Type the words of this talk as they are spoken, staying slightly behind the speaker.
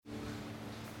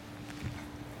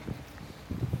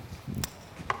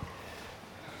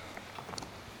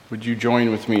Would you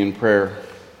join with me in prayer?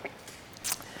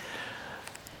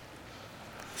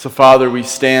 So, Father, we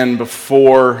stand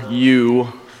before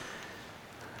you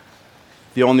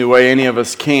the only way any of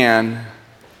us can,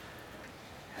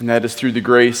 and that is through the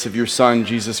grace of your Son,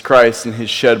 Jesus Christ, and his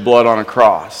shed blood on a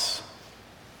cross.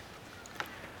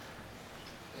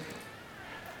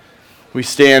 We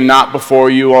stand not before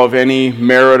you of any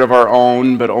merit of our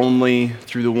own, but only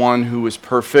through the one who was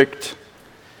perfect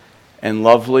and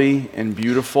lovely and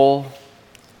beautiful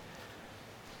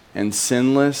and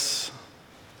sinless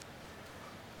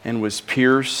and was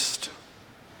pierced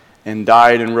and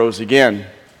died and rose again.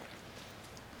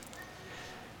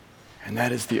 And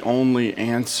that is the only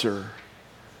answer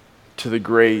to the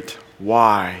great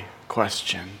why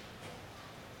question.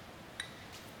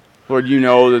 Lord, you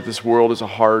know that this world is a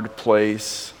hard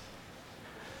place,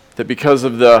 that because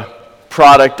of the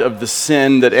product of the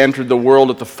sin that entered the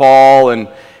world at the fall and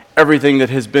everything that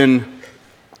has been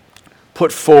put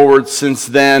forward since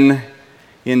then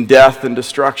in death and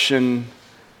destruction,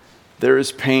 there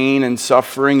is pain and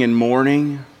suffering and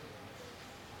mourning.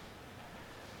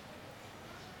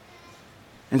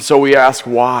 And so we ask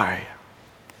why.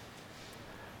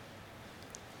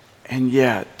 And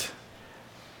yet,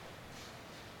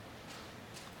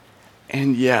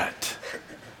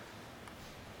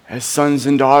 as sons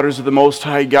and daughters of the Most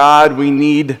High God, we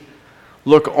need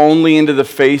look only into the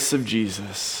face of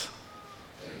Jesus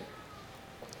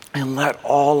and let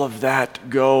all of that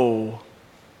go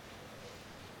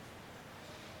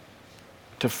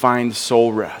to find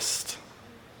soul rest.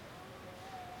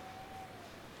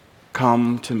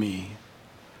 Come to me,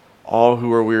 all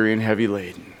who are weary and heavy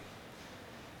laden,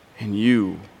 and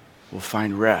you will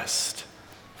find rest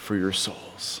for your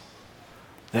souls.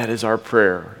 That is our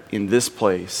prayer in this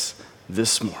place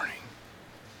this morning.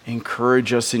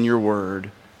 Encourage us in your word.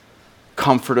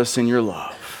 Comfort us in your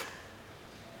love.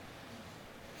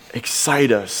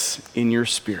 Excite us in your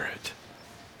spirit.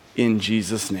 In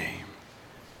Jesus' name.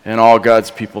 And all God's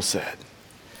people said,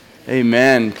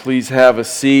 amen. Please have a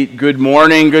seat. Good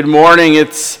morning. Good morning.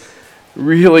 It's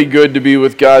really good to be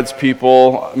with God's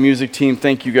people. Music team,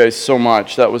 thank you guys so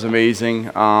much. That was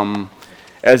amazing.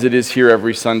 As it is here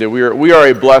every Sunday. We are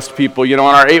a blessed people. You know,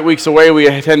 in our 8 weeks away, we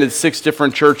attended 6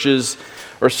 different churches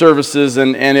or services,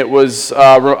 and it was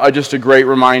just a great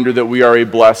reminder that we are a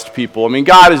blessed people. I mean,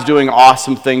 God is doing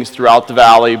awesome things throughout the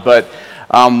valley, but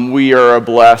we are a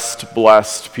blessed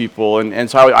people. And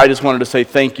so I just wanted to say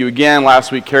thank you again.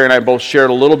 Last week, Carrie and I both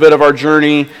shared a little bit of our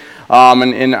journey,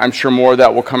 and I'm sure more of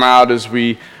that will come out as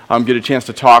we get a chance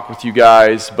to talk with you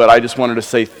guys. But I just wanted to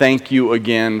say thank you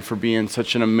again for being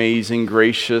such an amazing,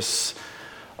 gracious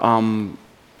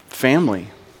family.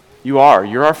 You're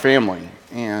our family.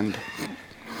 And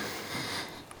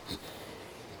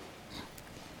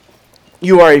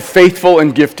you are a faithful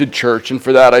and gifted church, and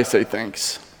for that I say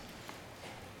thanks.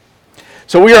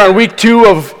 So we are on week 2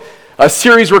 of a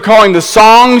series we're calling The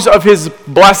Songs of His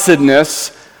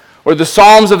Blessedness, or the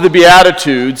Psalms of the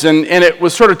Beatitudes, and it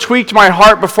was sort of tweaked my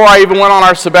heart before I even went on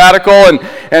our sabbatical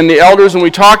and the elders, and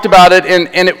we talked about it,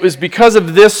 and it was because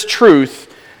of this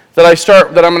truth that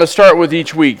I'm going to start with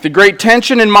each week. The great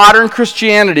tension in modern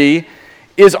Christianity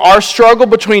is our struggle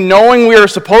between knowing we are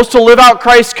supposed to live out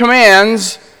Christ's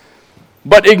commands,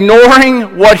 but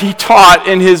ignoring what he taught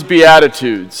in his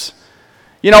Beatitudes.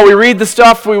 You know, we read the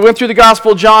stuff, we went through the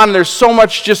Gospel of John, and there's so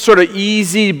much just sort of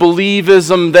easy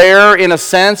believism there in a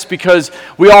sense, because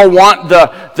we all want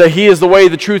the he is the way,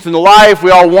 the truth, and the life.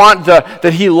 We all want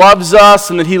that he loves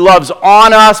us and that he loves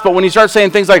on us. But when he starts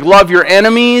saying things like love your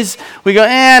enemies, we go,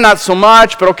 not so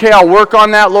much, but okay, I'll work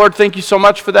on that, Lord, thank you so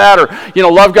much for that. Or, you know,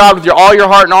 love God with all your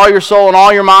heart and all your soul and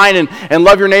all your mind, and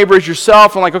love your neighbor as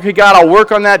yourself. I'm like, okay, God, I'll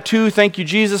work on that too. Thank you,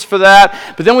 Jesus, for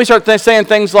that. But then we start saying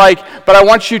things like, but I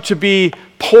want you to be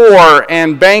poor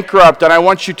and bankrupt, and I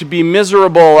want you to be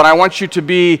miserable, and I want you to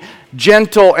be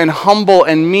gentle and humble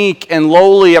and meek and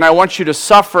lowly, and I want you to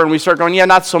suffer. And we start going,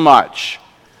 not so much,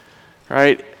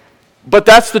 right? But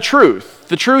that's the truth.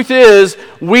 The truth is,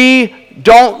 we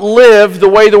don't live the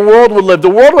way the world would live. The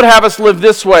world would have us live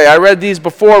this way. I read these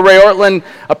before. Ray Ortlund,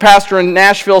 a pastor in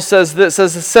Nashville, said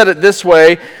it this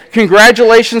way: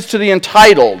 congratulations to the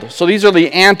entitled. So these are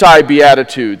the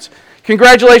anti-Beatitudes.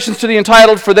 Congratulations to the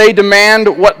entitled, for they demand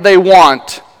what they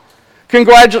want.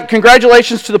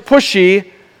 Congratulations to the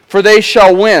pushy, for they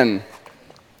shall win.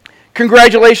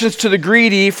 Congratulations to the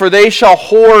greedy, for they shall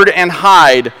hoard and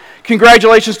hide.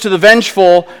 Congratulations to the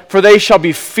vengeful, for they shall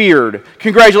be feared.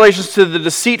 Congratulations to the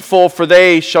deceitful, for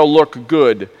they shall look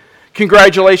good.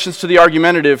 Congratulations to the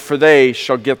argumentative, for they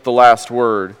shall get the last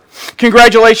word.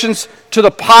 Congratulations to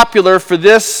the popular, for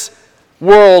this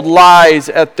world lies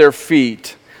at their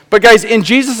feet. But guys, in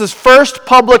Jesus' first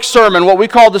public sermon, what we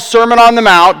call the Sermon on the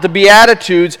Mount, the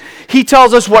Beatitudes, he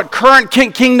tells us what current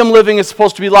kingdom living is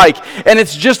supposed to be like. And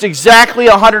it's just exactly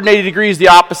 180 degrees the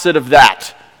opposite of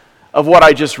that, of what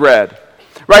I just read.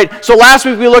 Right? So last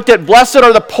week we looked at blessed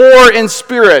are the poor in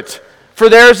spirit, for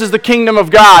theirs is the kingdom of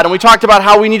God. And we talked about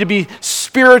how we need to be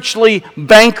spiritually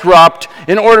bankrupt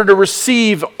in order to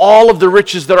receive all of the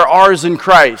riches that are ours in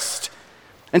Christ.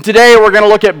 And today we're going to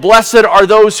look at blessed are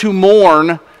those who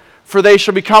mourn, for they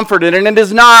shall be comforted. And it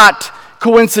is not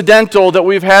coincidental that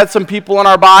we've had some people in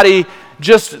our body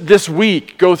just this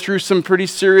week go through some pretty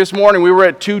serious mourning. We were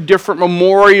at 2 different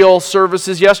memorial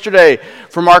services yesterday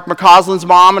for Mark McCausland's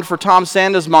mom and for Tom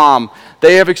Sanda's mom.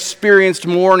 They have experienced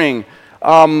mourning.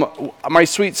 My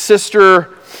sweet sister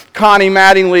Connie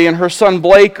Mattingly and her son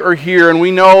Blake are here, and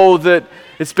we know that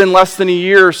it's been less than a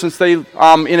year since they,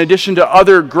 in addition to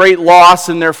other great loss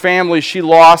in their family,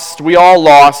 we all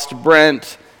lost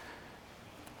Brent.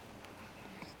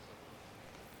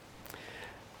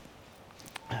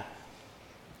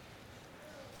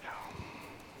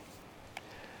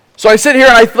 So I sit here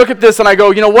and I look at this and I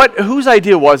go, you know what? Whose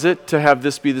idea was it to have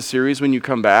this be the series when you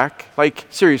come back? Like,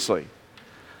 seriously.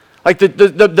 Like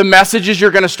the messages you're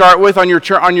going to start with on your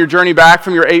journey back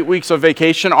from your 8 weeks of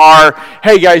vacation are,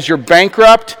 hey guys, you're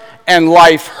bankrupt and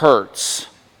life hurts.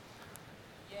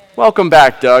 Yay. Welcome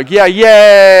back, Doug. Yeah,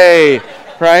 yay.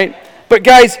 Right? But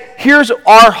guys, here's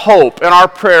our hope and our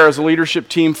prayer as a leadership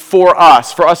team for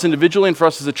us individually and for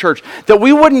us as a church, that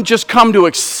we wouldn't just come to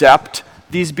accept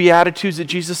these Beatitudes that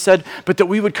Jesus said, but that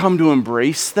we would come to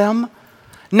embrace them.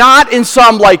 Not in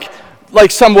some like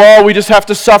some, well, we just have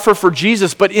to suffer for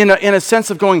Jesus, but in a sense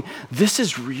of going, this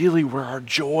is really where our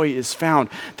joy is found.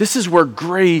 This is where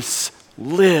grace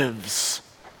lives.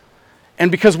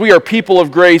 And because we are people of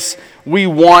grace, we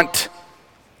want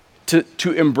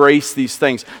to embrace these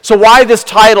things. So why this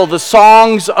title, The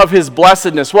Songs of His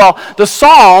Blessedness? Well, the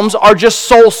Psalms are just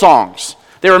soul songs.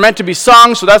 They were meant to be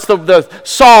sung, so that's the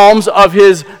Psalms of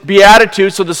His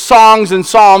Beatitudes. So the songs and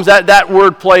Psalms, that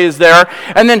word play is there.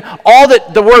 And then all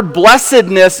that the word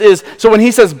blessedness is, so when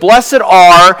he says blessed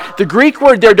are, the Greek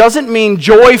word there doesn't mean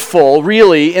joyful,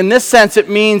 really. In this sense, it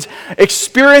means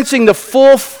experiencing the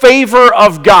full favor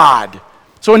of God.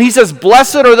 So when he says,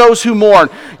 blessed are those who mourn,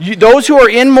 those who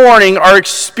are in mourning are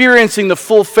experiencing the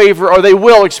full favor, or they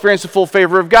will experience the full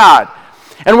favor of God.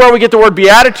 And where we get the word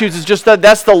Beatitudes is just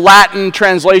that's the Latin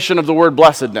translation of the word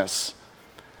blessedness.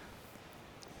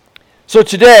 So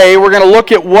today we're going to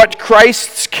look at what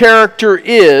Christ's character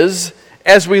is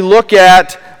as we look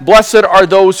at blessed are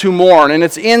those who mourn. And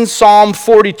it's in Psalm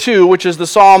 42, which is the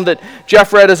psalm that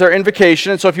Jeff read as our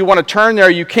invocation. And so if you want to turn there,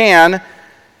 you can.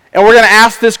 And we're going to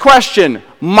ask this question: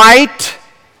 might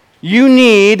you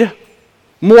need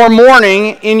more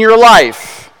mourning in your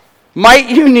life? Might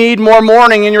you need more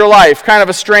mourning in your life? Kind of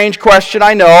a strange question,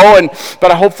 I know,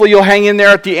 but hopefully you'll hang in there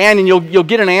at the end and you'll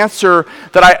get an answer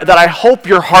that I hope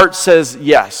your heart says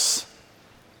yes.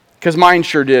 Because mine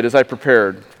sure did as I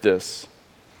prepared this.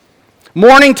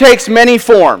 Mourning takes many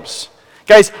forms.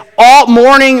 Guys, all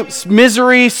mourning,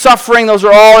 misery, suffering, those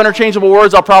are all interchangeable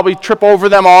words. I'll probably trip over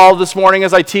them all this morning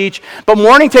as I teach. But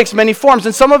mourning takes many forms,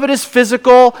 and some of it is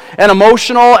physical and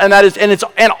emotional, and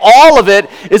all of it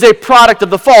is a product of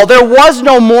the fall. There was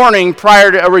no mourning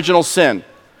prior to original sin.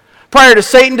 Prior to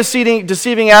Satan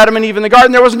deceiving Adam and Eve in the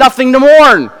garden, there was nothing to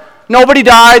mourn. Nobody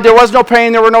died. There was no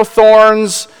pain. There were no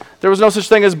thorns. There was no such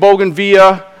thing as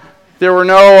bougainvillea. There were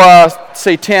no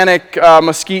satanic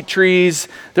mesquite trees.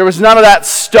 There was none of that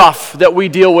stuff that we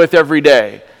deal with every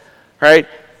day, right?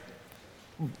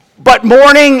 But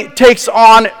mourning takes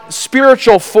on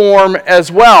spiritual form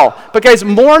as well. But guys,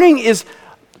 mourning is,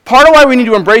 part of why we need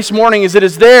to embrace mourning is it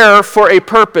is there for a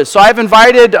purpose. So I've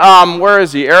invited, where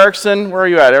is he? Erickson, where are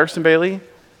you at? Erickson Bailey?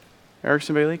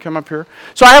 Erickson Bailey, come up here.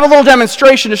 So I have a little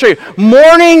demonstration to show you.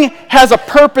 Mourning has a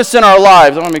purpose in our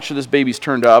lives. I want to make sure this baby's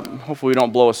turned up. Hopefully we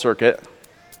don't blow a circuit.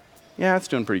 Yeah, it's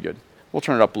doing pretty good. We'll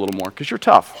turn it up a little more because you're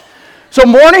tough. So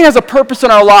mourning has a purpose in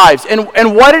our lives. And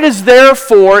what it is there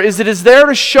for is it is there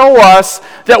to show us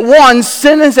that, one,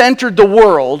 sin has entered the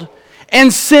world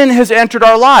and sin has entered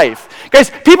our life. Guys,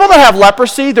 people that have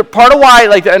leprosy, they're part of why,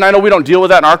 and I know we don't deal with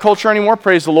that in our culture anymore,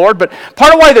 praise the Lord, but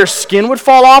part of why their skin would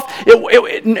fall off,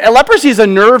 leprosy is a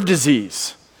nerve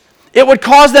disease. It would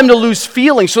cause them to lose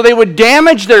feeling, so they would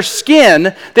damage their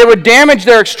skin, they would damage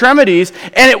their extremities,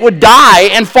 and it would die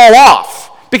and fall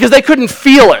off because they couldn't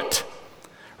feel it,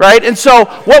 right? And so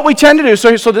what we tend to do,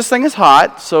 so this thing is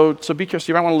hot, so be careful,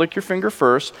 you might want to lick your finger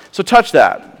first, so touch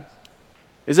that.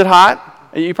 Is it hot?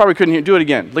 You probably couldn't do it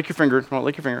again. Lick your finger,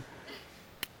 lick your finger.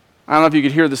 I don't know if you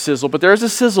could hear the sizzle, but there's a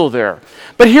sizzle there.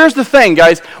 But here's the thing,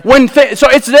 guys. So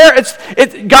it's there.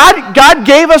 God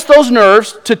gave us those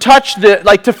nerves to touch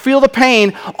to feel the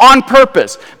pain on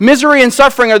purpose. Misery and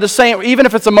suffering are the same, even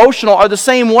if it's emotional, are the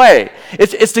same way.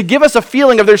 It's to give us a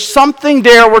feeling of there's something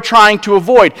there we're trying to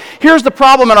avoid. Here's the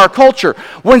problem in our culture.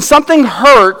 When something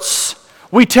hurts,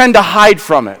 we tend to hide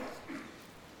from it.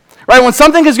 Right? When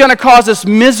something is going to cause us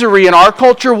misery in our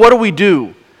culture, what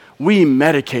do? We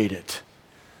medicate it.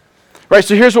 Right,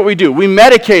 so here's what we do. We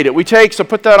medicate it. So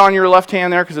put that on your left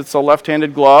hand there because it's a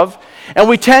left-handed glove. And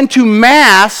we tend to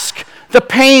mask the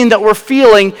pain that we're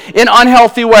feeling in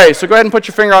unhealthy ways. So go ahead and put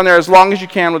your finger on there as long as you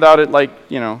can without it,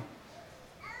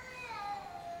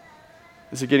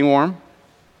 Is it getting warm?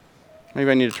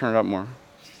 Maybe I need to turn it up more.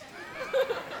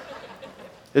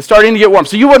 It's starting to get warm.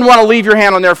 So you wouldn't want to leave your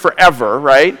hand on there forever,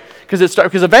 right?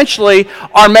 Because eventually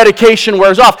our medication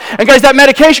wears off. And guys, that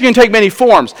medication can take many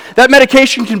forms. That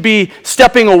medication can be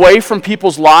stepping away from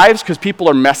people's lives because people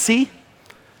are messy,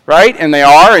 right? And they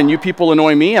are, and you people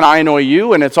annoy me, and I annoy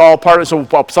you, and it's all part of, so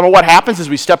some of what happens is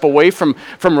we step away from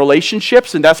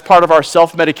relationships, and that's part of our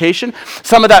self-medication.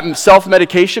 Some of that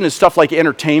self-medication is stuff like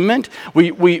entertainment.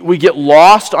 We get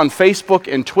lost on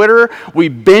Facebook and Twitter. We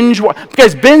binge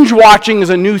watching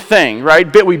is a new thing,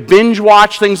 right? We binge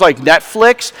watch things like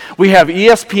Netflix. We have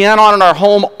ESPN on in our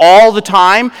home all the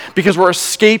time because we're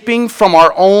escaping from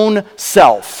our own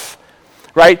self.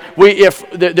 Right?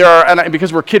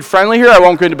 Because we're kid-friendly here, I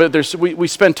won't go into, but we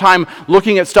spend time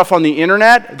looking at stuff on the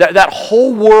internet. That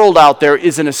whole world out there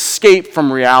is an escape from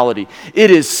reality.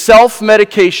 It is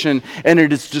self-medication, and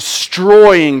it is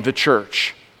destroying the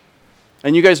church.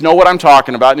 And you guys know what I'm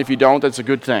talking about, and if you don't, that's a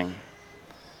good thing.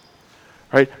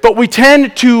 Right? But we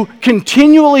tend to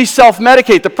continually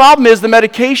self-medicate. The problem is the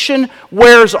medication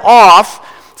wears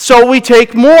off, so we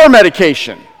take more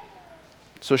medication.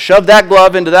 So shove that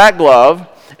glove into that glove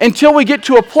until we get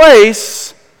to a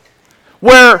place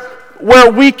where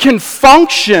we can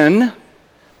function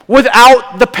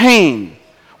without the pain,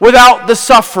 without the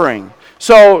suffering.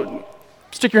 So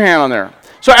stick your hand on there.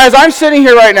 So as I'm sitting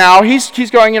here right now, he's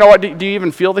going, you know what, do you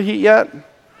even feel the heat yet?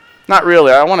 Not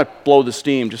really. I want to blow the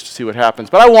steam just to see what happens,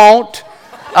 but I won't.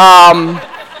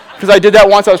 Because I did that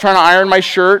once. I was trying to iron my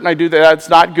shirt, and I do that. That's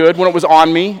not good when it was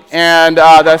on me, and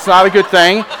that's not a good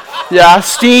thing. Yeah,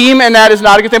 steam, and that is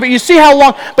not a good thing. But you see how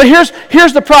long, but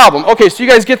here's the problem. Okay, so you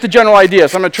guys get the general idea.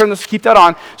 So I'm going to turn this, keep that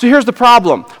on. So here's the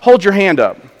problem. Hold your hand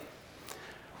up.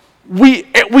 We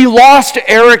lost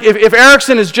Eric. If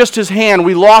Erickson is just his hand,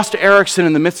 we lost Erickson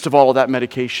in the midst of all of that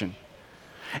medication.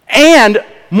 And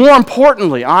more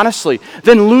importantly, honestly,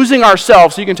 than losing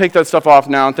ourselves, so you can take that stuff off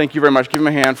now, and thank you very much. Give him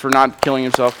a hand for not killing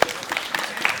himself.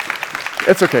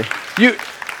 It's okay.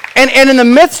 And in the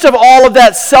midst of all of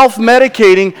that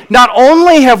self-medicating, not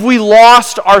only have we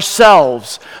lost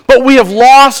ourselves, but we have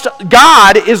lost,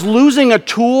 God is losing a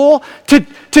tool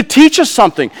to teach us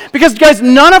something. Because, guys,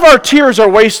 none of our tears are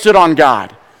wasted on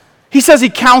God. He says he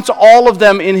counts all of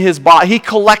them in his body. He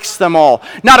collects them all.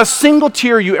 Not a single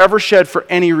tear you ever shed for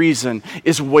any reason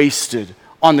is wasted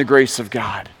on the grace of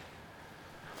God.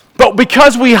 But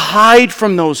because we hide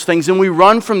from those things and we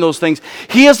run from those things,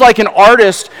 he is like an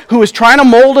artist who is trying to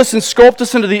mold us and sculpt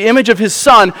us into the image of his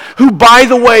son, who, by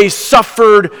the way,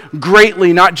 suffered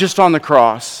greatly, not just on the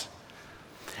cross.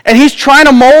 And he's trying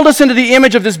to mold us into the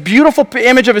image of this beautiful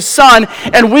image of his son,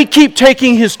 and we keep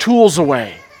taking his tools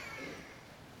away.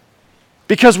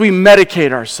 Because we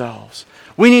medicate ourselves.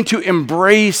 We need to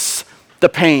embrace the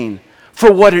pain for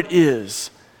what it is.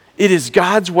 It is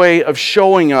God's way of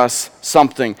showing us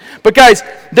something. But guys,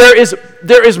 there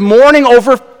is mourning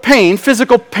over pain,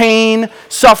 physical pain,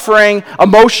 suffering,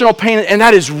 emotional pain, and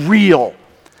that is real.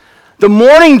 The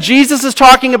mourning Jesus is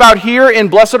talking about here in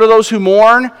Blessed Are Those Who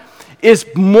Mourn is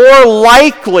more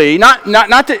likely, not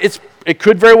that it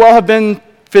could very well have been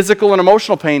physical and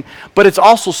emotional pain, but it's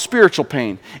also spiritual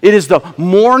pain. It is the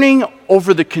mourning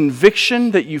over the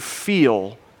conviction that you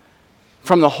feel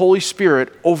from the Holy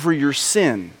Spirit over your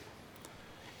sin.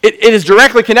 It is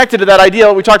directly connected to that idea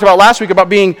that we talked about last week about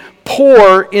being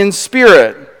poor in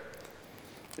spirit.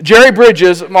 Jerry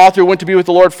Bridges, an author who went to be with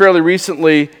the Lord fairly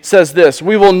recently, says this: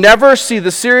 "We will never see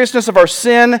the seriousness of our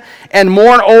sin and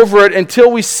mourn over it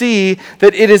until we see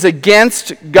that it is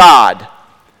against God."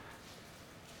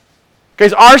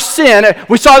 Guys, our sin,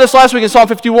 we saw this last week in Psalm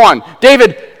 51.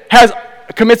 David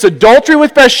commits adultery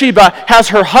with Bathsheba, has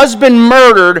her husband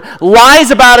murdered,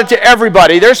 lies about it to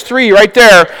everybody. There's 3 right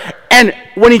there. And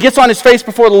when he gets on his face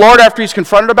before the Lord after he's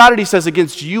confronted about it, he says,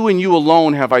 "Against you and you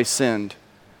alone have I sinned."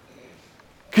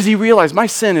 Because he realized my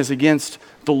sin is against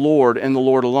the Lord and the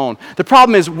Lord alone. The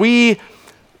problem is we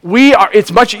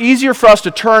it's much easier for us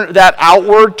to turn that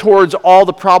outward towards all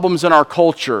the problems in our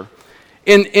culture.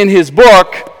 In his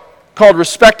book called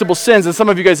Respectable Sins, and some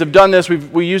of you guys have done this,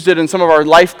 we used it in some of our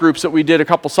life groups that we did a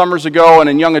couple summers ago, and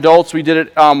in young adults we did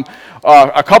it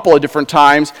a couple of different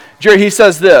times. Jerry, he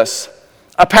says this: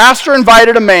 a pastor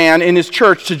invited a man in his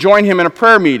church to join him in a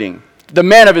prayer meeting. The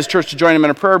men of his church to join him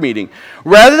in a prayer meeting.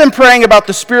 Rather than praying about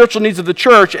the spiritual needs of the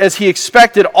church, as he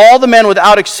expected, all the men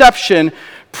without exception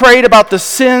prayed about the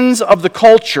sins of the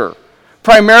culture,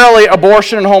 primarily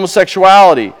abortion and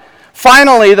homosexuality.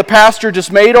 Finally, the pastor,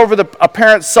 dismayed over the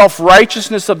apparent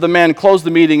self-righteousness of the men, closed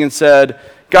the meeting and said,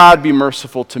 "God be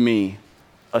merciful to me,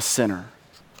 a sinner."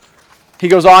 He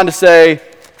goes on to say,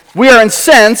 "We are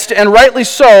incensed, and rightly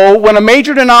so, when a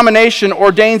major denomination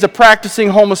ordains a practicing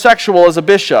homosexual as a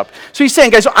bishop." So he's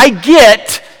saying, guys, I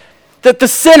get that the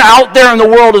sin out there in the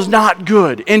world is not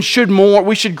good, and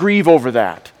we should grieve over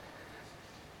that.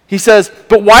 He says,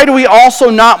 but why do we also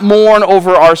not mourn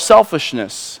over our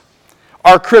selfishness,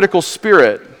 our critical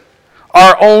spirit,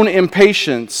 our own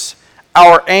impatience,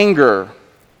 our anger?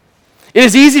 It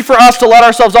is easy for us to let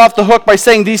ourselves off the hook by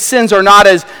saying these sins are not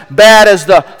as bad as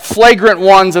the flagrant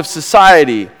ones of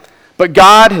society. But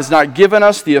God has not given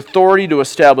us the authority to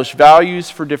establish values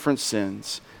for different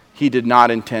sins. He did not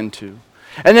intend to.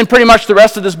 And then pretty much the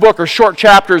rest of this book are short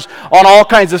chapters on all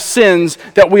kinds of sins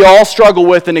that we all struggle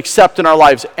with and accept in our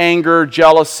lives. Anger,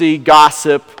 jealousy,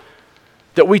 gossip,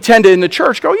 that we tend to in the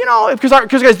church go,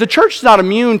 because guys, the church is not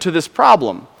immune to this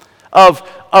problem of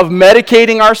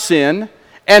medicating our sin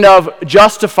and of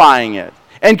justifying it.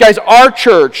 And guys, our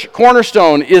church,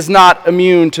 Cornerstone, is not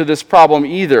immune to this problem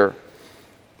either.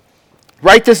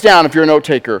 Write this down if you're a note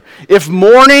taker. If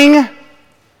mourning,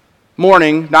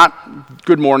 not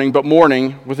good morning, but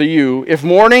mourning with a U, if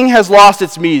mourning has lost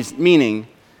its meaning,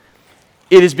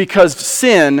 it is because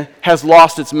sin has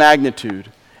lost its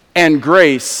magnitude and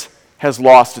grace has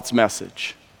lost its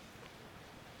message.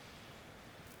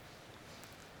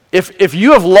 If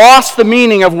you have lost the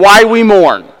meaning of why we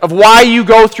mourn, of why you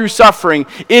go through suffering,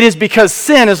 it is because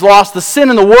sin has lost the sin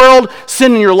in the world,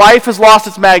 sin in your life has lost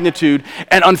its magnitude,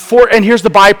 and here's the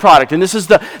byproduct, and this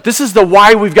is the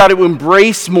why we've got to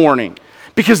embrace mourning,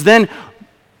 because then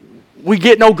we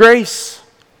get no grace.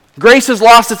 Grace has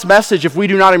lost its message if we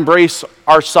do not embrace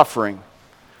our suffering,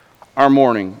 our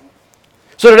mourning.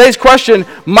 So today's question,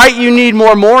 might you need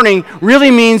more mourning, really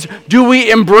means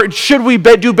should we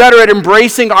do better at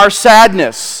embracing our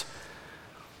sadness?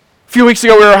 A few weeks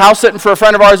ago, we were house sitting for a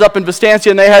friend of ours up in Vistancia,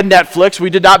 and they had Netflix. We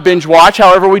did not binge watch.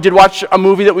 However, we did watch a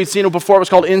movie that we'd seen before. It was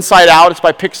called Inside Out. It's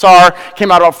by Pixar.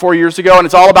 Came out about 4 years ago, and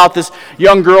it's all about this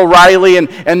young girl, Riley, and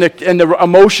the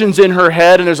emotions in her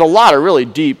head. And there's a lot of really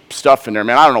deep stuff in there,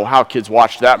 man. I don't know how kids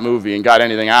watched that movie and got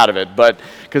anything out of it, but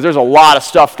because there's a lot of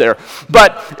stuff there.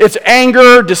 But it's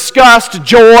anger, disgust,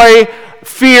 joy,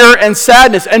 fear, and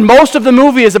sadness. And most of the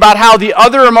movie is about how the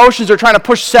other emotions are trying to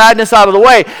push sadness out of the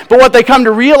way. But what they come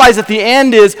to realize at the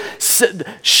end is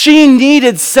she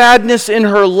needed sadness in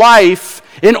her life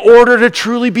in order to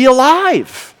truly be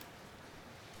alive.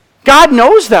 God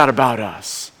knows that about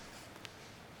us.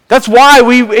 That's why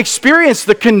we experience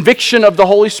the conviction of the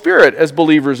Holy Spirit as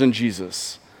believers in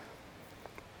Jesus.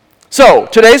 So,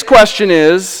 today's question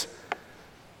is,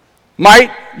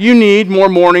 might you need more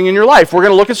mourning in your life? We're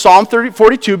going to look at Psalm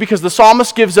 42 because the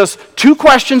psalmist gives us two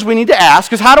questions we need to ask.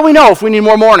 Because how do we know if we need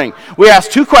more mourning? We ask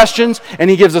two questions and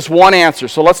he gives us one answer.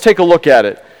 So let's take a look at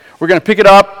it. We're going to pick it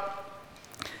up.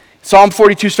 Psalm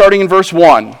 42 starting in verse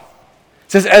 1. It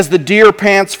says, "As the deer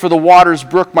pants for the water's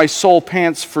brook, my soul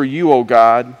pants for you, O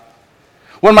God.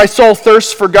 When my soul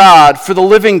thirsts for God, for the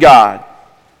living God,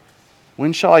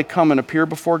 when shall I come and appear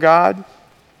before God?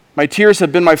 My tears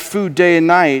have been my food day and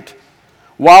night,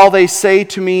 while they say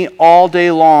to me all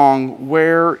day long,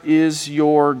 where is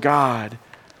your God?"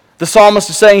 The psalmist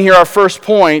is saying here, our first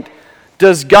point,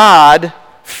 does it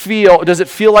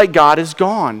feel like God is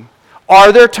gone?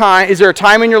 Is there a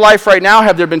time in your life right now?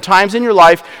 Have there been times in your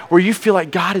life where you feel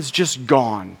like God is just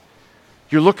gone?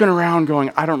 You're looking around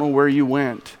going, I don't know where you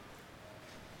went.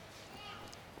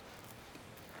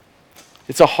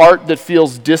 It's a heart that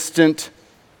feels distant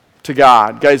to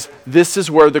God. Guys, this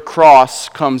is where the cross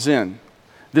comes in.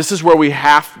 This is where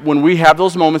when we have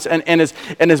those moments, and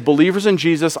as believers in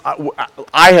Jesus,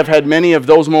 I have had many of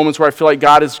those moments where I feel like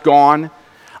God is gone.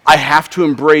 I have to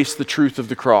embrace the truth of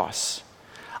the cross.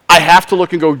 I have to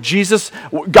look and go, Jesus,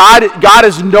 God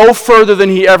is no further than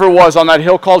he ever was on that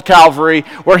hill called Calvary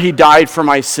where he died for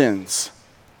my sins.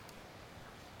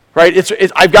 Right?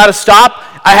 I've got to stop.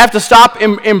 I have to stop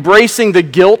embracing the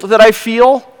guilt that I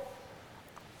feel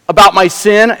about my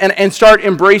sin and start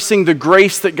embracing the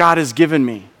grace that God has given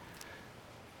me.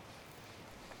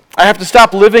 I have to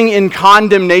stop living in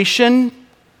condemnation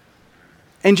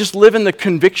and just live in the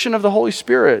conviction of the Holy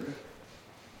Spirit.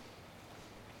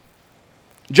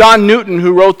 John Newton,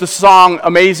 who wrote the song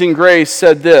Amazing Grace,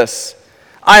 said this: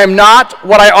 I am not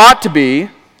what I ought to be.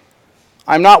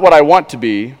 I am not what I want to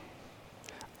be.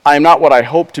 I am not what I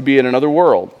hope to be in another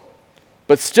world.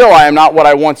 But still I am not what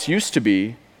I once used to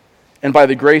be. And by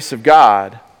the grace of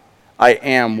God, I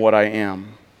am what I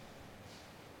am.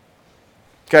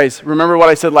 Guys, remember what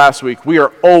I said last week. We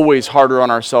are always harder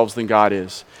on ourselves than God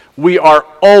is. We are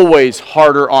always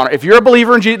harder on. If you're a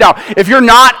believer in Jesus, now, if you're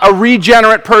not a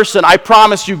regenerate person, I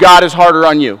promise you God is harder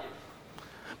on you.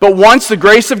 But once the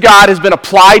grace of God has been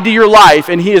applied to your life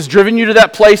and He has driven you to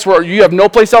that place where you have no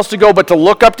place else to go but to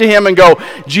look up to Him and go,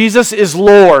 Jesus is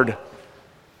Lord.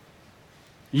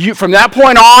 From that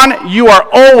point on, you are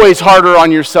always harder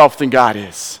on yourself than God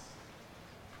is.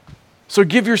 So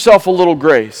give yourself a little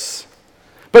grace.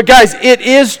 But guys, it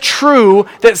is true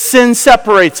that sin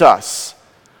separates us.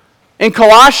 In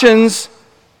Colossians,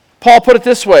 Paul put it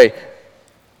this way.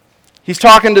 He's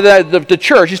talking to the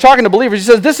church. He's talking to believers. He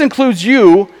says, this includes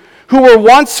you who were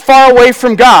once far away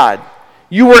from God.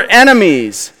 You were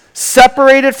enemies,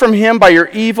 separated from Him by your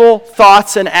evil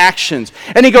thoughts and actions.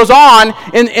 And he goes on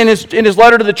in his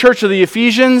letter to the church of the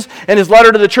Ephesians and his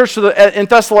letter to the church in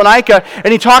Thessalonica,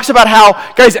 and he talks about how,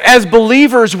 guys, as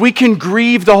believers, we can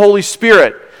grieve the Holy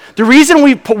Spirit.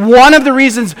 One of the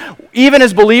reasons, even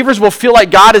as believers, we'll feel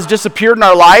like God has disappeared in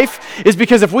our life is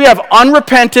because if we have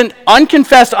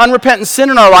unconfessed, unrepentant sin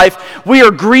in our life, we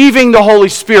are grieving the Holy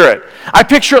Spirit. I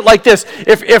picture it like this.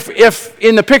 If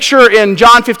in the picture in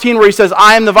John 15 where He says,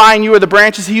 I am the vine, you are the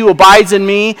branches, he who abides in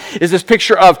me, is this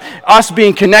picture of us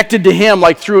being connected to Him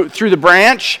like through the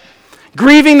branch.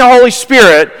 Grieving the Holy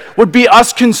Spirit would be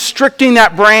us constricting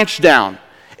that branch down.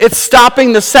 It's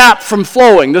stopping the sap from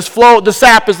flowing. The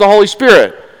sap is the Holy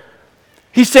Spirit.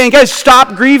 He's saying, guys,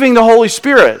 stop grieving the Holy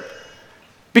Spirit.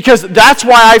 Because that's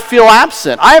why I feel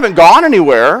absent. I haven't gone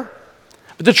anywhere.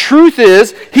 But the truth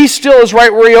is, He still is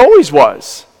right where He always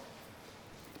was.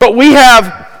 But we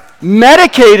have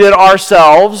medicated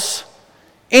ourselves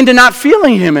into not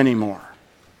feeling Him anymore.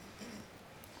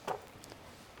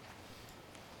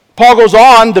 Paul goes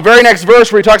on, the very next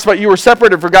verse where he talks about you were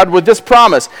separated from God with this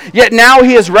promise. Yet now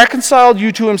He has reconciled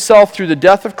you to Himself through the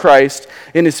death of Christ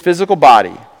in His physical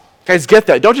body. Guys, get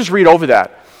that. Don't just read over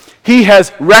that. He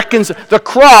has reconciled. The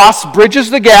cross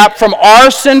bridges the gap from our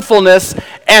sinfulness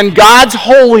and God's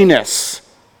holiness.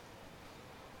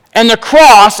 And the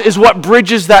cross is what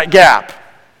bridges that gap.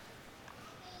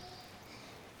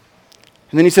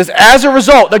 And then he says, as a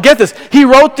result, now get this, He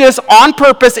wrote this on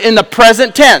purpose in the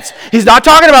present tense. He's not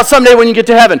talking about someday when you get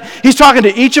to heaven. He's talking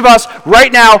to each of us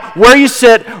right now, where you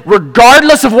sit,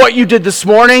 regardless of what you did this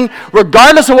morning,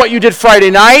 regardless of what you did Friday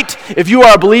night. If you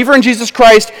are a believer in Jesus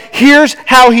Christ, here's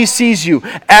how He sees you.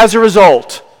 As a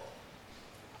result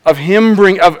of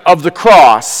of the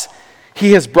cross,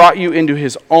 He has brought you into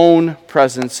His own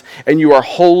presence, and you are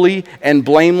holy and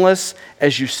blameless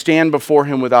as you stand before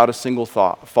Him without a single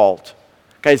fault.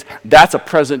 Guys, that's a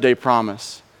present day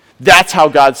promise. That's how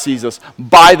God sees us,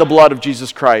 by the blood of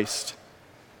Jesus Christ.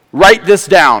 Write this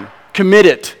down. Commit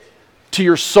it to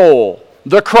your soul.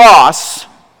 The cross,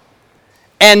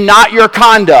 and not your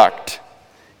conduct,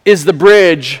 is the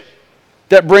bridge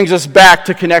that brings us back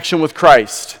to connection with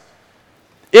Christ.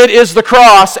 It is the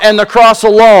cross and the cross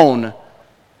alone,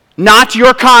 not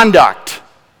your conduct,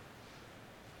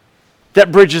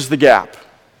 that bridges the gap.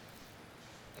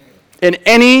 And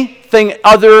anything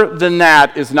other than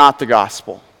that is not the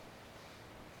gospel.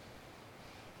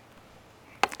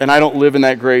 And I don't live in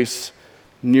that grace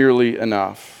nearly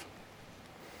enough.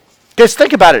 Guys,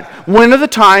 think about it. When are the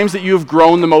times that you have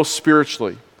grown the most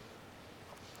spiritually?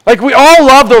 Like, we all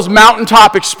love those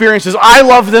mountaintop experiences. I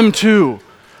love them too.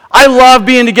 I love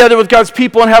being together with God's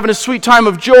people and having a sweet time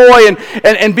of joy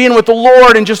and being with the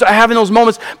Lord and just having those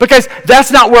moments. But guys,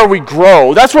 that's not where we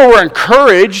grow. That's where we're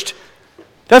encouraged.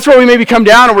 That's where we maybe come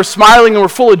down and we're smiling and we're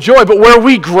full of joy. But where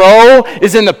we grow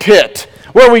is in the pit.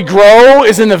 Where we grow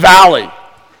is in the valley.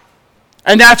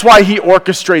 And that's why He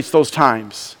orchestrates those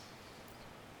times.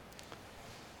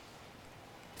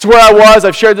 It's where I was.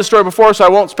 I've shared this story before, so I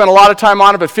won't spend a lot of time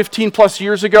on it, but 15 plus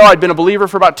years ago, I'd been a believer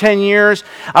for about 10 years.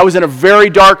 I was in a very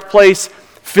dark place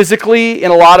physically,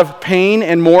 in a lot of pain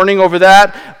and mourning over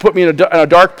that. Put me in a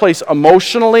dark place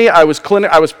emotionally. I was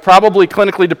probably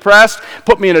clinically depressed.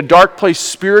 Put me in a dark place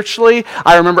spiritually.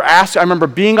 I remember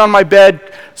being on my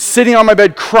bed, sitting on my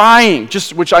bed, crying,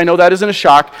 which I know that isn't a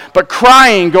shock, but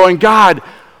crying, going, God,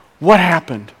 what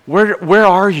happened? Where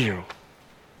are you?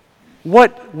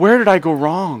 Where did I go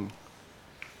wrong?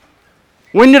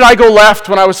 When did I go left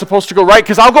when I was supposed to go right?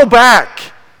 Because I'll go back.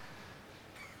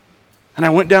 And I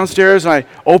went downstairs and I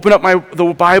opened up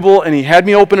the Bible, and he had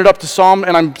me open it up to Psalm,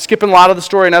 and I'm skipping a lot of the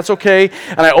story, and that's okay.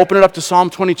 And I opened it up to Psalm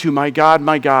 22. My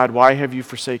God, why have you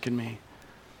forsaken me?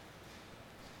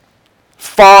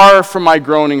 Far from my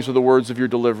groanings are the words of your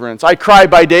deliverance. I cry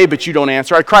by day, but you don't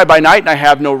answer. I cry by night, and I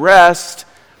have no rest.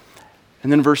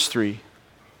 And then verse 3,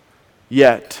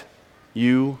 yet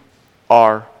you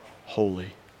are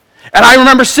holy. And I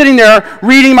remember sitting there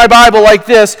reading my Bible like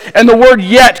this, and the word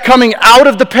yet coming out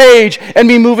of the page and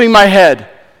me moving my head.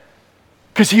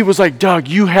 Because he was like, Doug,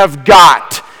 you have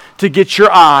got to get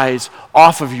your eyes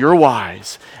off of your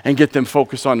whys and get them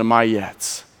focused onto my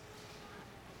yets.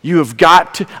 You have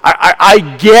got to,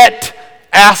 I get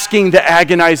asking the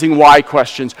agonizing why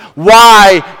questions.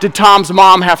 Why did Tom's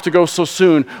mom have to go so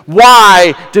soon?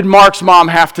 Why did Mark's mom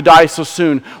have to die so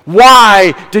soon?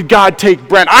 Why did God take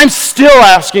Brent? I'm still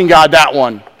asking God that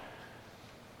one.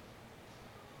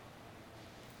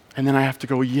 And then I have to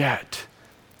go, yet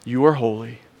you are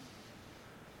holy.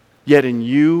 Yet in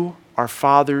you our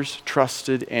fathers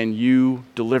trusted, and you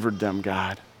delivered them,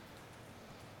 God.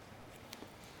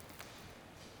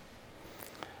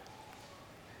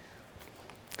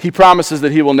 He promises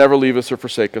that he will never leave us or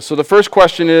forsake us. So the first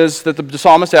question is that the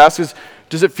psalmist asks is,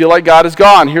 does it feel like God is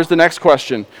gone? Here's the next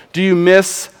question. Do you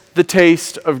miss the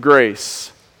taste of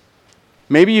grace?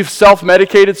 Maybe you've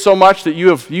self-medicated so much that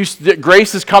that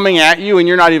grace is coming at you and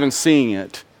you're not even seeing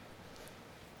it.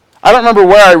 I don't remember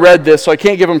where I read this, so I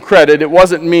can't give him credit. It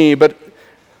wasn't me, but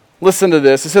listen to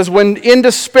this. It says, when in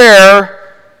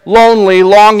despair, lonely,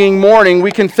 longing, mourning,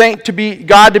 we can thank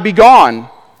God to be gone.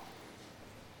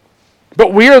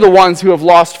 But we are the ones who have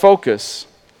lost focus.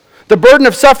 The burden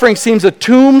of suffering seems a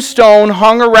tombstone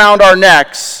hung around our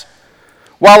necks,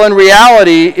 while in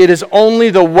reality it is only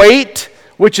the weight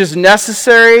which is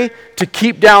necessary to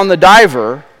keep down the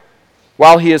diver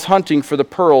while he is hunting for the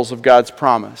pearls of God's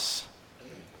promise.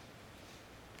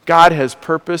 God has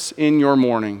purpose in your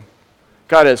mourning.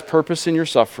 God has purpose in your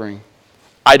suffering.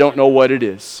 I don't know what it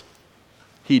is.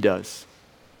 He does.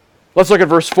 Let's look at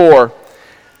verse 4.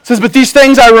 It says, but these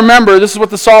things I remember. This is what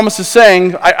the psalmist is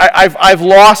saying. I've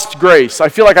lost grace. I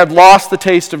feel like I've lost the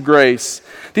taste of grace.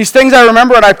 These things I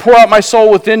remember, and I pour out my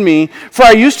soul within me. For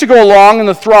I used to go along in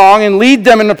the throng and lead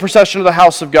them in the procession of the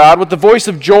house of God with the voice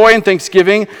of joy and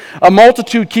thanksgiving, a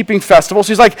multitude keeping festivals.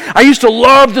 He's like, I used to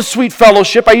love the sweet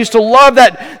fellowship. I used to love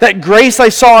that grace I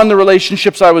saw in the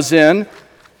relationships I was in.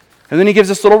 And then he gives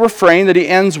this little refrain that he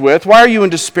ends with, why are you in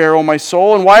despair, O my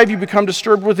soul, and why have you become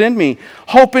disturbed within me?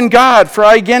 Hope in God, for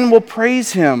I again will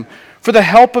praise him for the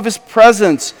help of his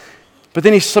presence. But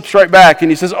then he slips right back and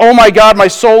he says, oh my God, my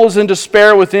soul is in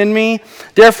despair within me.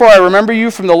 Therefore I remember you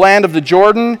from the land of the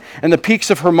Jordan and the peaks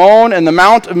of Hermon and the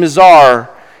mount of Mizar.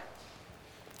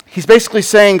 He's basically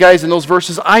saying, guys, in those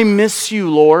verses, I miss you,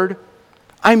 Lord.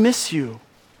 I miss you.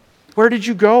 Where did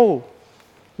you go?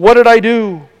 What did I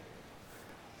do?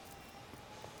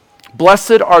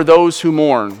 Blessed are those who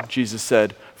mourn, Jesus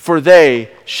said, for they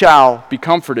shall be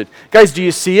comforted. Guys, do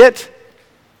you see it?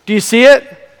 Do you see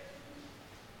it?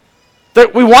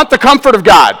 That we want the comfort of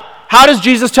God. How does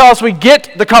Jesus tell us we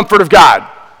get the comfort of God?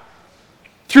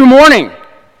 Through mourning.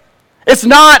 It's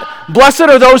not, blessed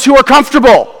are those who are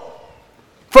comfortable,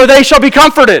 for they shall be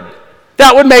comforted.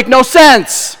 That would make no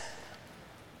sense.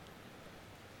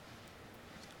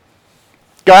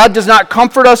 God does not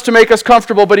comfort us to make us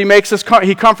comfortable, but He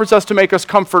comforts us to make us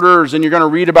comforters. And you're going to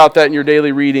read about that in your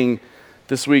daily reading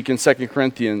this week in 2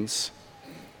 Corinthians.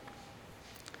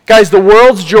 Guys, the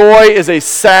world's joy is a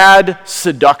sad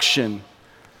seduction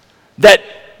that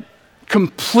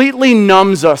completely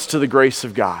numbs us to the grace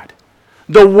of God.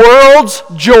 The world's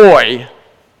joy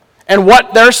and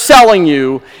what they're selling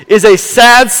you is a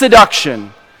sad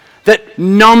seduction that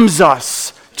numbs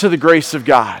us to the grace of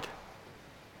God.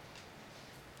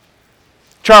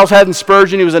 Charles Haddon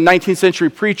Spurgeon, he was a 19th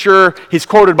century preacher. He's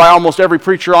quoted by almost every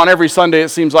preacher on every Sunday, it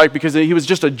seems like, because he was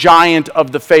just a giant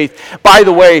of the faith. By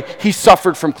the way, he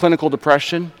suffered from clinical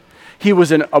depression. He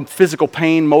was in a physical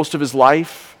pain most of his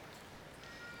life.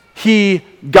 He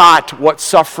got what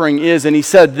suffering is, and he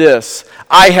said this,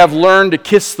 I have learned to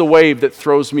kiss the wave that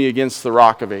throws me against the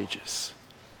rock of ages.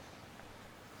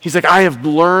 He's like, I have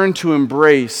learned to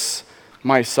embrace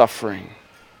my suffering.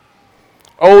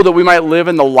 Oh, that we might live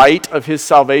in the light of his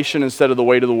salvation instead of the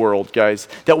weight of the world, guys.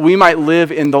 That we might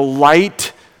live in the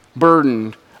light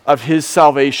burden of his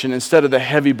salvation instead of the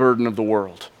heavy burden of the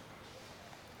world.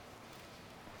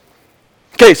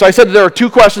 Okay, so I said that there are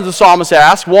two questions the psalmist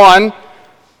asks. One,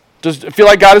 does it feel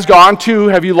like God is gone? Two,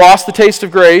 have you lost the taste of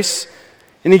grace?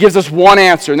 And he gives us one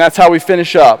answer, and that's how we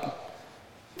finish up.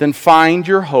 then find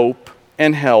your hope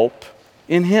and help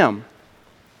in Him.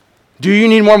 Do you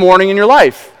need more mourning in your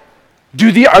life?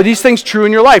 Are these things true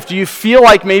in your life? Do you feel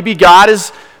like maybe God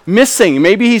is missing?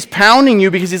 Maybe He's pounding you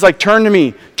because He's like, turn to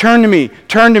me, turn to me,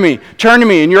 turn to me, turn to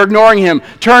me, and you're ignoring Him.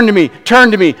 Turn to me,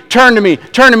 turn to me, turn to me,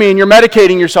 turn to me, and you're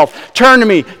medicating yourself. Turn to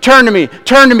me, turn to me,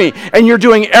 turn to me, and you're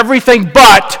doing everything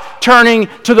but turning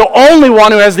to the only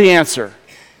one who has the answer.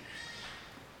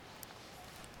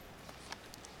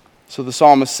 So the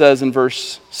psalmist says in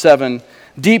verse 7,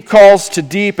 deep calls to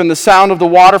deep, and the sound of the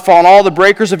waterfall, and all the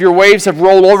breakers of your waves have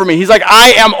rolled over me. He's like,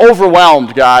 I am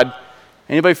overwhelmed, God.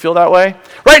 Anybody feel that way?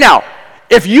 Right now,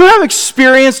 if you have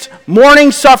experienced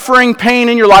mourning, suffering, pain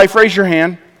in your life, raise your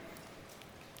hand.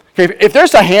 Okay, if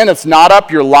there's a hand that's not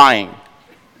up, you're lying.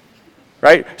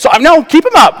 Right? So, no, keep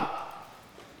them up.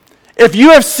 If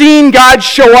you have seen God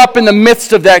show up in the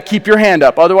midst of that, keep your hand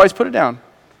up. Otherwise, put it down.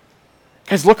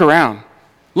 Guys, look around.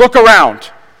 Look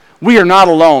around. We are not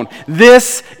alone.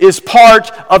 This is part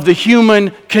of the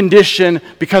human condition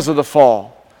because of the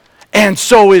fall. And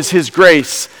so is His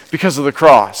grace because of the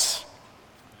cross.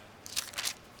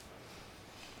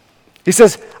 He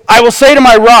says, I will say to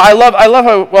my rock, I love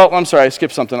how, well, I'm sorry, I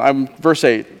skipped something. Verse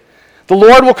 8. The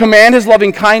Lord will command His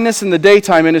loving kindness in the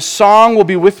daytime, and His song will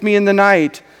be with me in the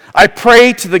night. I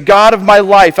pray to the God of my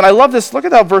life. And I love this. Look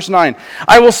at that, verse 9.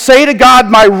 I will say to God,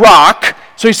 my rock.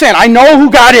 So he's saying, I know who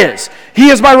God is. He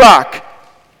is my rock.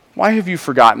 Why have you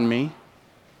forgotten me?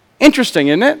 Interesting,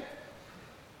 isn't it?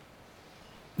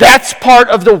 That's part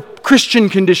of the Christian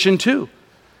condition too.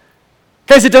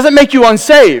 Guys, it doesn't make you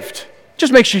unsaved. It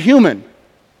just makes you human.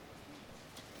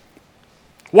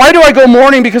 Why do I go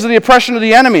mourning because of the oppression of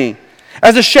the enemy?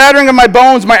 As the shattering of my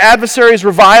bones, my adversaries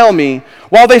revile me,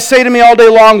 while they say to me all day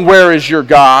long, where is your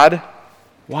God?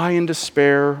 Why in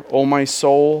despair, O my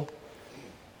soul?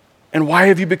 And why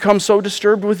have you become so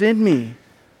disturbed within me?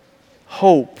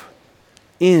 Hope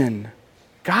in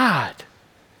God.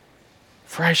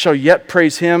 For I shall yet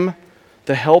praise Him,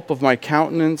 the help of my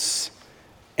countenance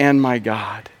and my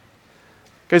God.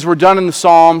 Guys, we're done in the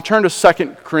psalm. Turn to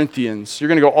 2 Corinthians. You're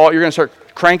going to start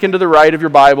cranking to the right of your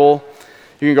Bible.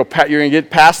 You're going to get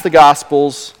past the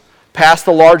Gospels, past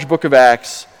the large book of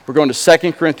Acts. We're going to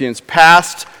 2 Corinthians,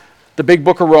 past the big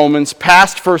book of Romans,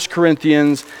 past 1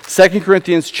 Corinthians, 2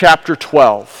 Corinthians chapter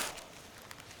 12.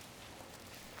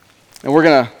 And we're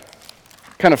going to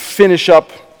kind of finish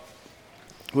up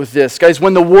with this. Guys,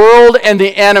 when the world and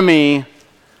the enemy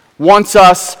wants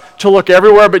us to look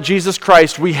everywhere but Jesus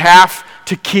Christ, we have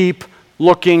to keep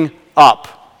looking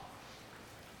up.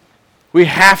 We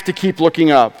have to keep looking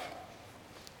up.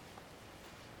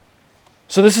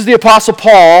 So this is the Apostle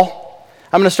Paul.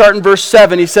 I'm going to start in verse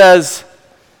 7. He says,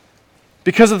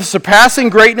 because of the surpassing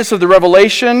greatness of the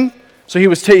revelation, so he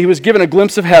was given a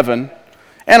glimpse of heaven,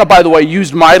 and by the way,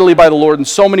 used mightily by the Lord in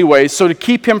so many ways. So to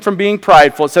keep him from being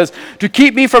prideful, it says, to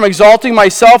keep me from exalting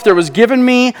myself, there was given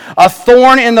me a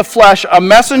thorn in the flesh, a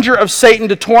messenger of Satan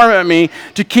to torment me,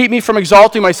 to keep me from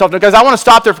exalting myself. Now, guys, I want to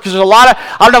stop there because I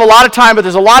don't have a lot of time, but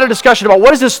there's a lot of discussion about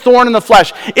what is this thorn in the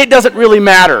flesh. It doesn't really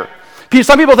matter.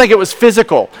 Some people think it was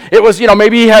physical. It was,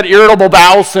 maybe he had irritable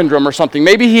bowel syndrome or something.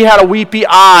 Maybe he had a weepy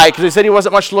eye because they said he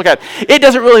wasn't much to look at. It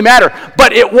doesn't really matter.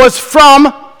 But it was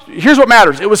from, here's what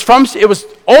matters.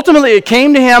 Ultimately, it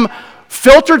came to him,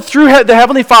 filtered through the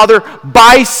Heavenly Father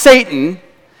by Satan,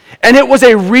 and it was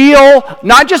a real,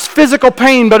 not just physical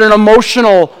pain, but an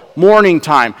emotional mourning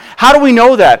time. How do we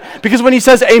know that? Because when he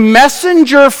says, a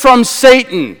messenger from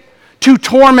Satan to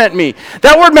torment me,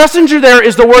 that word messenger there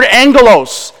is the word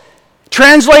angelos.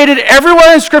 Translated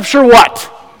everywhere in Scripture, what?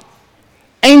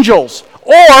 Angels.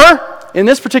 Or, in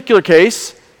this particular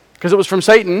case, because it was from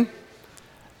Satan,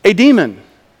 a demon.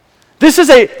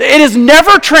 It is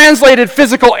never translated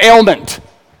physical ailment.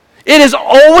 It is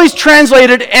always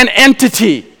translated an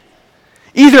entity.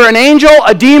 Either an angel,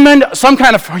 a demon, some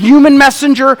kind of human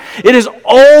messenger. It is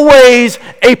always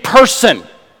a person.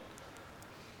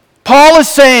 Paul is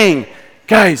saying,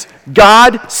 guys,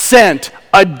 God sent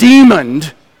a demon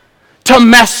to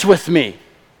mess with me.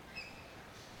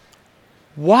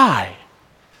 Why?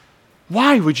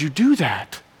 Why would you do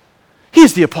that?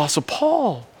 He's the Apostle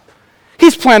Paul.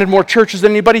 He's planted more churches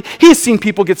than anybody. He's seen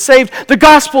people get saved. The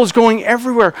gospel is going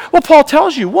everywhere. Well, Paul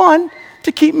tells you, one,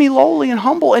 to keep me lowly and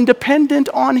humble and dependent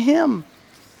on Him.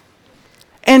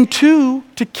 And two,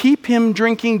 to keep him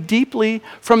drinking deeply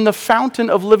from the fountain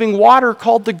of living water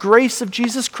called the grace of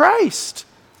Jesus Christ.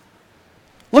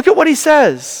 Look at what he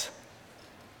says.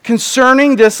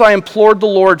 Concerning this, I implored the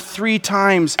Lord 3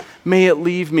 times, may it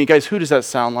leave me. Guys, who does that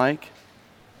sound like?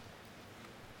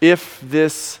 If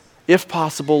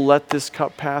possible, let this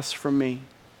cup pass from me.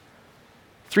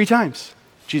 3 times.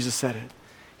 Jesus said it.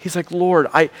 He's like, Lord,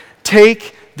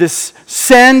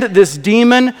 send this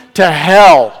demon to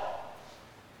hell.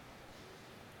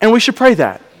 And we should pray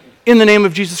that in the name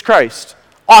of Jesus Christ,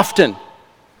 often.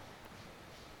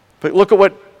 But look at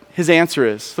what his answer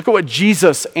is. Look at what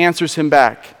Jesus answers him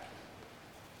back.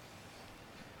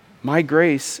 My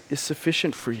grace is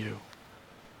sufficient for you,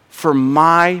 for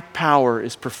my power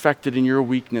is perfected in your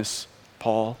weakness,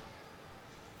 Paul.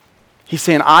 He's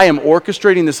saying, I am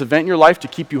orchestrating this event in your life to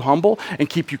keep you humble and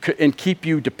keep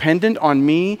you dependent on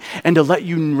me, and to let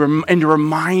you and to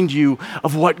remind you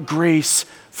of what grace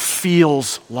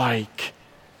feels like.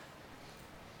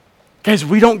 Guys,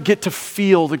 we don't get to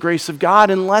feel the grace of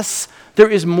God unless there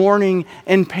is mourning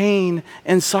and pain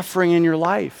and suffering in your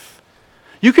life.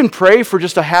 You can pray for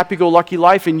just a happy-go-lucky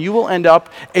life and you will end up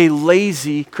a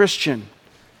lazy Christian.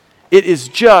 It is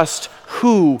just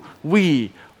who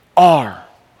we are.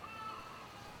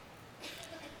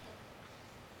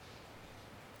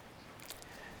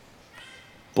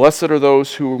 Blessed are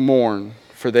those who mourn,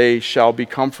 for they shall be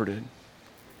comforted.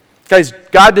 Guys,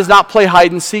 God does not play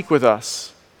hide and seek with us.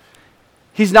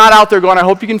 He's not out there going, I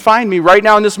hope you can find me right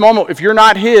now in this moment. If you're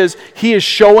not his, he is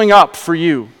showing up for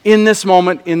you in this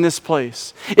moment, in this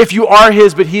place. If you are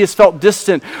his, but he has felt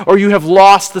distant, or you have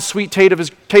lost the sweet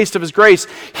taste of his grace,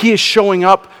 he is showing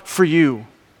up for you.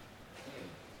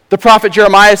 The prophet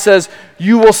Jeremiah says,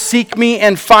 you will seek me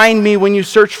and find me when you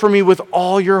search for me with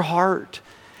all your heart.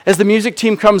 As the music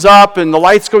team comes up and the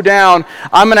lights go down,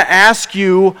 I'm going to ask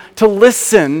you to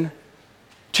listen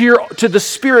to the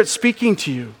Spirit speaking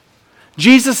to you.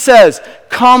 Jesus says,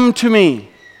 come to me,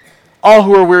 all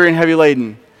who are weary and heavy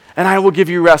laden, and I will give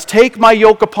you rest. Take my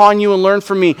yoke upon you and learn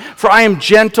from me, for I am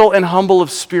gentle and humble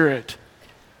of spirit,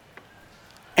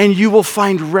 and you will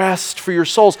find rest for your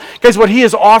souls. Guys, what he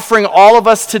is offering all of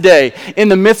us today, in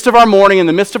the midst of our mourning, in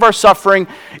the midst of our suffering,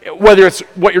 whether it's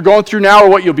what you're going through now or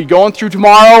what you'll be going through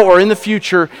tomorrow or in the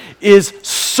future, is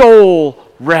soul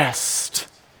rest.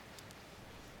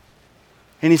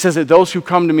 And he says that those who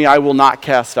come to me, I will not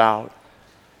cast out.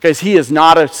 Guys, he is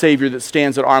not a Savior that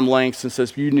stands at arm's length and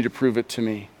says, you need to prove it to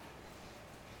me.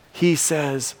 He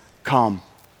says, come.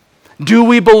 Do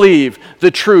we believe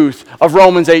the truth of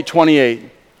Romans 8:28?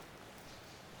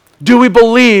 Do we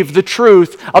believe the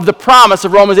truth of the promise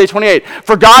of Romans 8:28?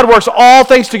 For God works all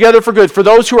things together for good for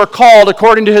those who are called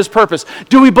according to his purpose.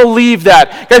 Do we believe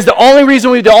that? Guys, the only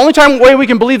way we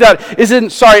can believe that is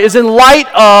in light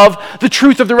of the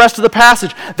truth of the rest of the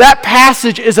passage. That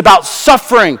passage is about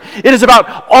suffering. It is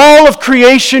about all of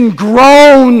creation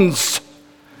groans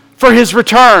for his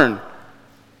return.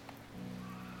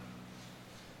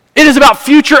 It is about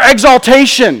future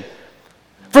exaltation.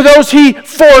 For those he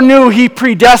foreknew, he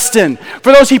predestined.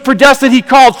 For those he predestined, he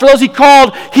called. For those he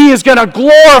called, he is going to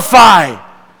glorify.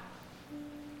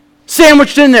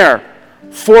 Sandwiched in there,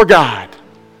 for God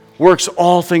works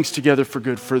all things together for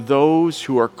good for those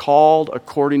who are called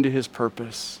according to his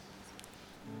purpose.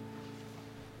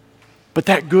 But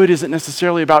that good isn't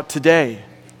necessarily about today.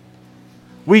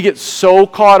 We get so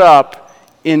caught up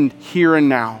in here and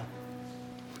now.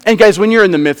 And guys, when you're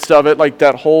in the midst of it, like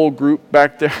that whole group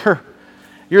back there,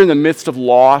 you're in the midst of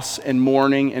loss and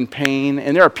mourning and pain,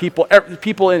 and there are people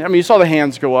you saw the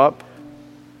hands go up.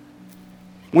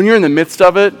 When you're in the midst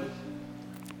of it,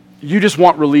 you just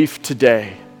want relief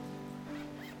today.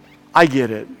 I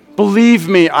get it. Believe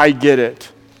me, I get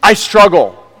it. I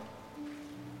struggle.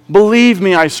 Believe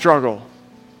me, I struggle.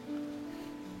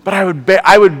 But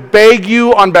I would beg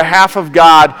you on behalf of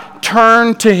God,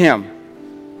 turn to him.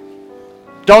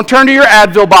 Don't turn to your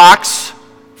Advil box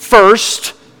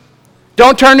first.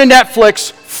 Don't turn to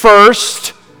Netflix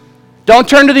first. Don't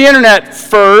turn to the internet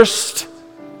first.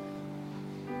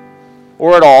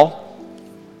 Or at all.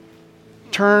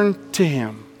 Turn to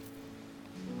him.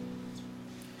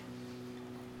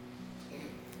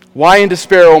 Why in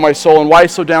despair, O my soul, and why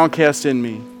so downcast in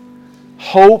me?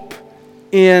 Hope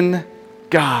in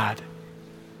God.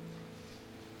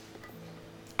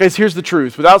 Guys, here's the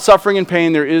truth. Without suffering and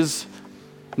pain, there is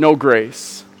no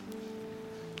grace.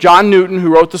 John Newton,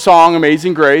 who wrote the song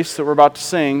Amazing Grace that we're about to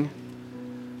sing,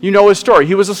 you know his story.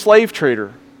 He was a slave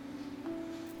trader.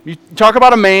 You talk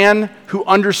about a man who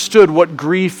understood what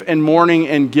grief and mourning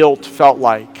and guilt felt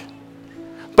like.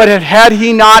 But had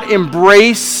he not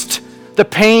embraced the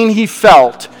pain he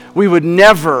felt, we would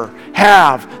never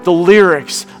have the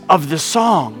lyrics of the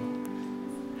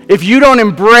song. If you don't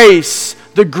embrace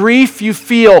the grief you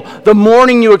feel, the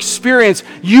mourning you experience,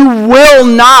 you will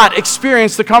not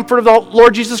experience the comfort of the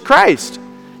Lord Jesus Christ.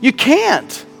 You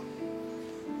can't.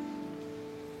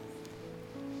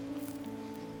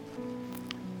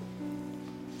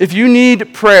 If you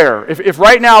need prayer, if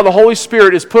right now the Holy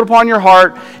Spirit is put upon your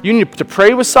heart, you need to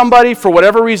pray with somebody for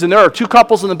whatever reason. There are 2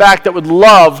 couples in the back that would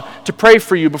love to pray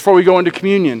for you before we go into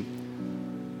communion.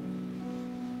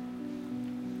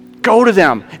 Go to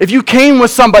them. If you came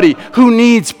with somebody who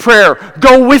needs prayer,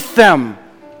 go with them.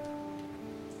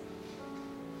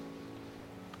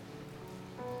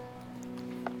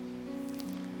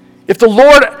 If the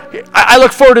Lord, I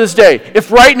look forward to this day.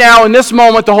 If right now, in this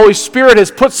moment, the Holy Spirit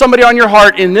has put somebody on your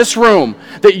heart in this room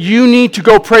that you need to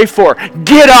go pray for,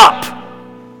 get up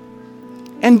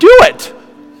and do it.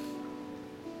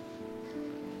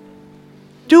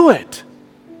 Do it.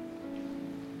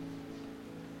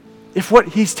 If what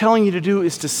He's telling you to do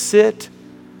is to sit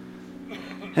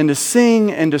and to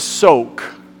sing and to soak,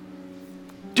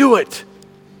 do it.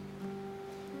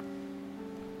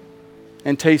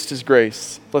 And taste His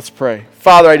grace. Let's pray.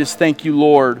 Father, I just thank you,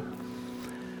 Lord.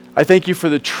 I thank you for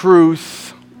the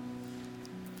truth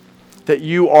that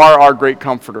you are our great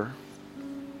comforter.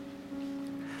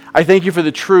 I thank you for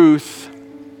the truth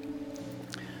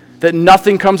that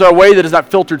nothing comes our way that is not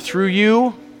filtered through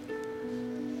you.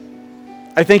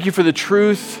 I thank you for the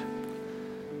truth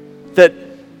that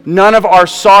none of our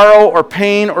sorrow or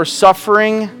pain or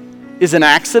suffering is an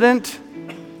accident.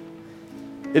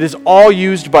 It is all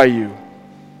used by you.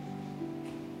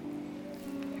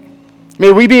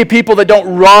 May we be a people that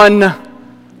don't run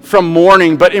from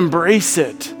mourning, but embrace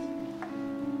it.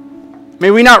 May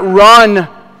we not run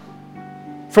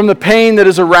from the pain that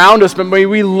is around us, but may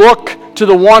we look to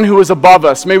the one who is above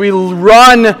us. May we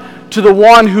run to the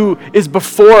one who is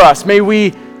before us. May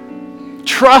we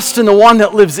trust in the one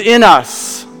that lives in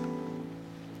us.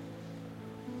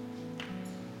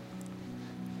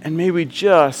 And may we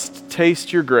just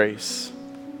taste your grace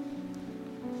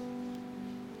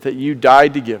that you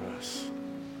died to give us.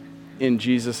 In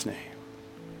Jesus' name.